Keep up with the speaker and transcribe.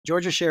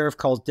Georgia sheriff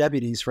calls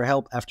deputies for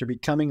help after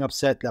becoming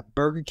upset that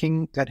Burger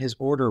King got his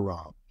order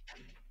wrong.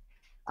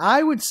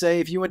 I would say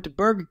if you went to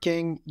Burger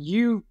King,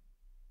 you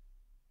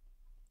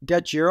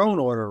got your own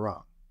order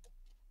wrong.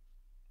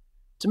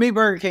 To me,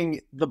 Burger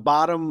King, the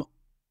bottom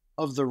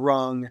of the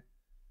rung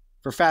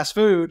for fast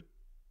food.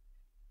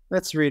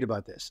 Let's read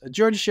about this. A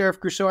Georgia sheriff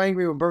grew so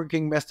angry when Burger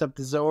King messed up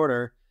his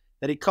order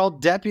that he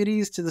called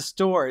deputies to the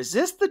store. Is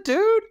this the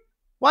dude?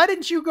 Why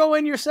didn't you go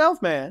in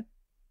yourself, man?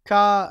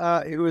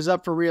 Ka, who was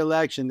up for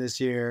re-election this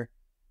year,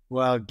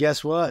 well,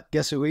 guess what?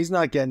 Guess who? He's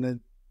not getting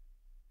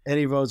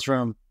any votes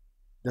from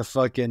the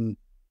fucking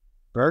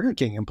Burger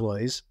King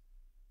employees.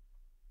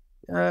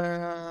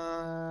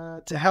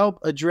 To help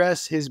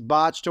address his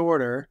botched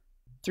order,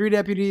 3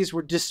 deputies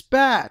were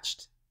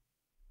dispatched.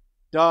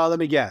 Let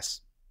me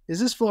guess. Is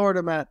this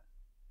Florida, Matt?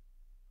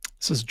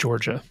 This is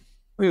Georgia.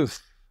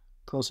 Oof,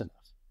 close enough.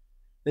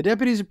 The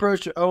deputies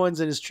approached Owens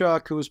in his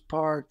truck, who was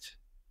parked.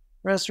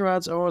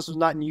 Restaurants, Owens was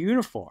not in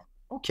uniform.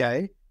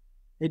 Okay.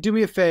 Hey, do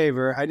me a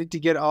favor. I need to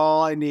get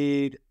all I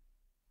need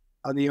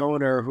on the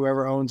owner,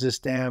 whoever owns this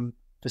damn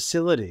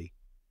facility.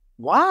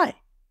 Why?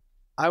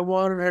 I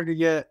wanted her to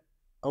get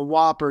a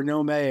Whopper,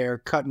 no mayo,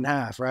 cut in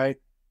half, right?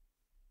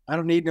 I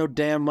don't need no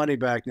damn money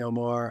back no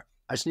more.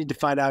 I just need to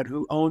find out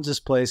who owns this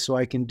place so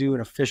I can do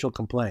an official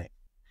complaint.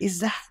 Is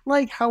that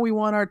like how we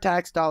want our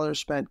tax dollars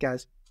spent,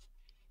 guys?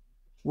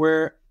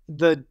 Where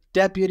the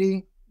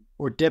deputy,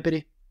 oh,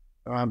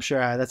 I'm sure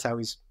that's how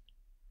he's...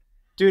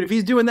 Dude, if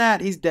he's doing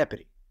that, he's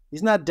deputy.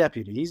 He's not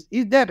deputy.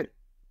 He's deputy.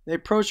 They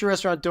approached the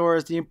restaurant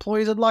doors. The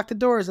employees had locked the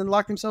doors and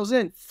locked themselves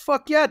in.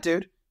 Fuck yeah,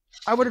 dude.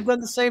 I would have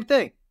done the same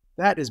thing.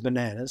 That is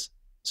bananas.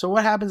 So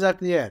what happens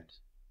after the end?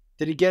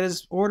 Did he get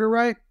his order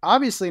right?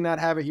 Obviously not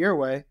have it your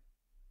way.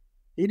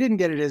 He didn't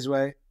get it his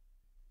way.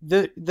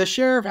 The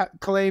sheriff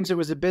claims it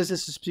was a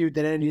business dispute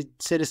that any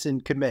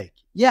citizen could make.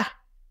 Yeah.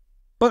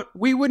 But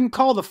we wouldn't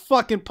call the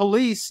fucking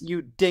police,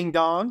 you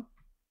ding-dong.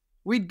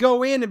 We'd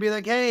go in and be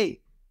like,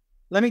 hey,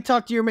 let me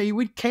talk to your mate.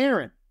 We'd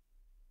Karen.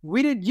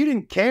 You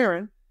didn't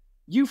Karen.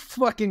 You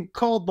fucking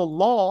called the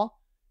law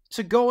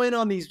to go in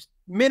on these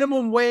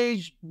minimum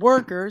wage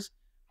workers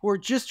who are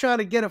just trying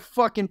to get a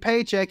fucking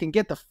paycheck and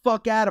get the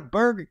fuck out of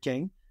Burger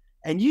King.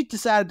 And you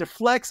decided to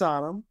flex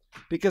on them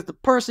because the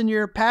person in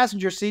your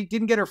passenger seat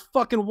didn't get her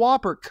fucking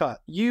Whopper cut.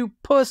 You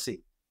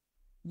pussy.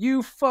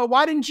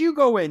 Why didn't you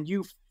go in,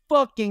 you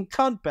fucking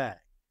cunt bag?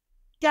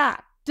 God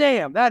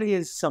damn, that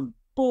is some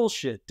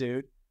bullshit,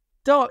 dude.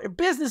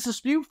 Business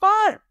dispute,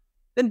 fine.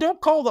 Then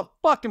don't call the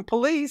fucking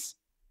police.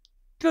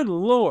 Good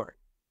Lord.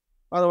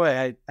 By the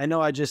way, I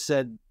know I just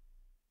said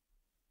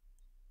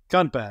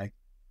cunt bag.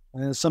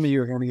 And some of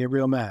you are going to get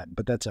real mad,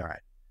 but that's all right.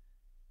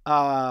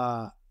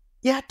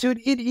 Yeah, dude,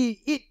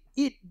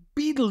 it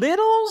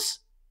belittles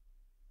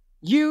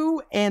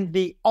you and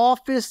the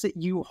office that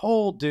you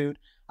hold, dude.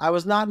 I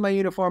was not in my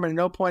uniform, and at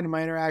no point in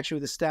my interaction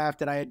with the staff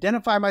did I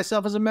identify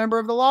myself as a member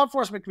of the law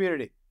enforcement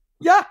community.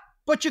 Yeah,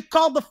 but you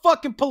called the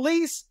fucking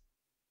police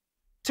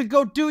to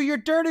go do your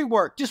dirty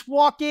work. Just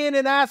walk in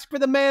and ask for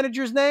the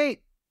manager's name.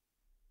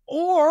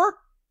 Or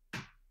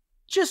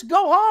just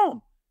go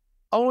home.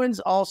 Owens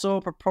also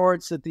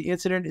purports that the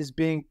incident is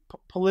being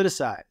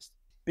politicized.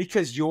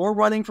 Because you're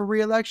running for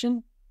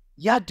re-election?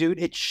 Yeah, dude,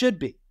 it should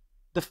be.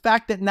 The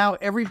fact that now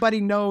everybody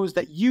knows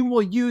that you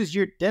will use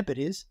your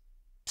deputies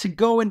to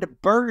go into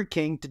Burger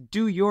King to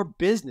do your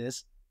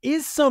business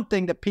is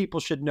something that people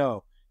should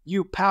know.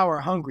 You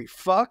power-hungry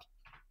fuck.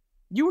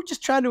 You were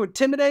just trying to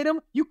intimidate them?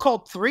 You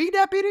called 3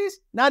 deputies?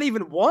 Not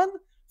even 1?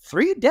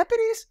 3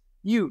 deputies?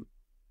 You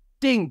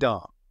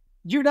ding-dong.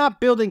 You're not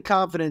building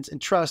confidence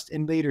and trust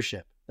in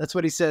leadership. That's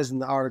what he says in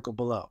the article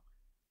below.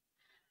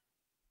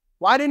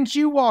 Why didn't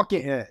you walk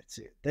in?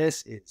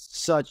 This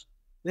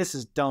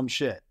is dumb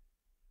shit.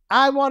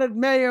 I wanted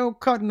mayo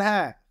cut in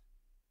half.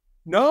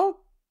 No?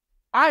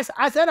 I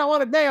said I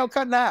wanted mayo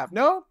cut in half.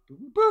 No?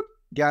 Boop.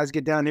 Guys,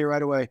 get down here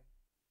right away.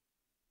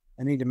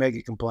 I need to make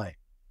a complaint.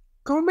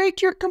 Go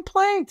make your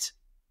complaint.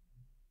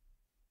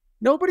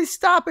 Nobody's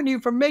stopping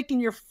you from making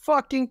your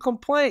fucking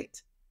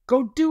complaint.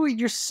 Go do it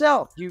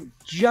yourself, you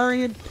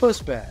giant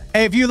pussbag.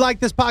 Hey, if you like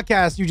this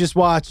podcast you just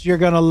watched, you're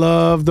going to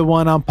love the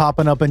one I'm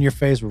popping up in your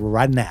face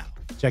right now.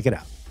 Check it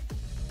out.